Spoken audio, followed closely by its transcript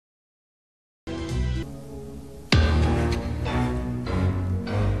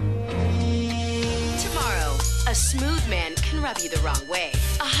smooth man can rub you the wrong way.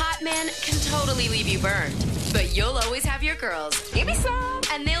 A hot man can totally leave you burned. But you'll always have your girls. Give me some.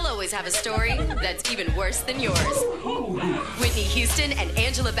 And they'll always have a story that's even worse than yours. Whitney Houston and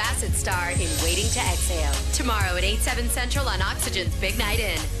Angela Bassett star in Waiting to Exhale. Tomorrow at 8, 7 Central on Oxygen's Big Night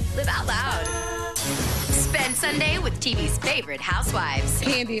In. Live out loud. Spend Sunday with TV's favorite housewives.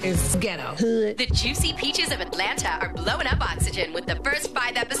 Candy is ghetto. The juicy peaches of Atlanta are blowing up Oxygen with the first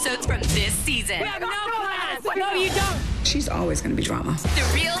 5 episodes from this season. We have no class. No, you don't. She's always going to be drama.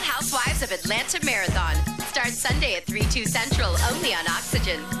 The Real Housewives of Atlanta Marathon starts Sunday at 3, 2 Central, only on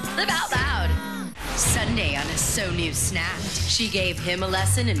Oxygen. Live out loud. Sunday on a So New Snapped. She gave him a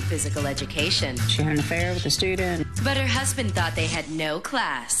lesson in physical education. She had an affair with a student. But her husband thought they had no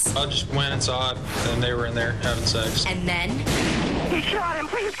class. I just went and saw it, and they were in there having sex. And then... He shot him.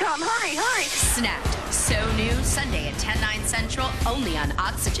 Please come. Hurry, hurry. Snapped. So New, Sunday at 10, 9 Central, only on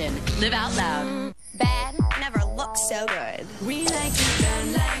Oxygen. Live out loud. Bad never looked so good. We like it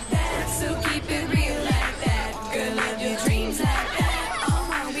done like that, so keep it real like that. Girl, live your dreams like that.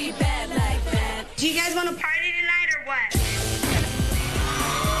 Oh, we bad like that. Do you guys want to party tonight or what?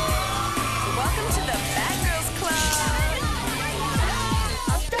 Welcome to the Bad Girls Club.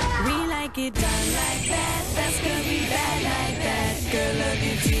 We like it done like that. That's cause we bad like that. Girl, love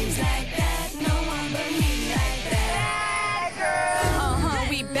your dreams like that. No one but me like that. Bad girl.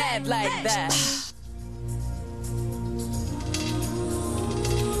 We bad like that.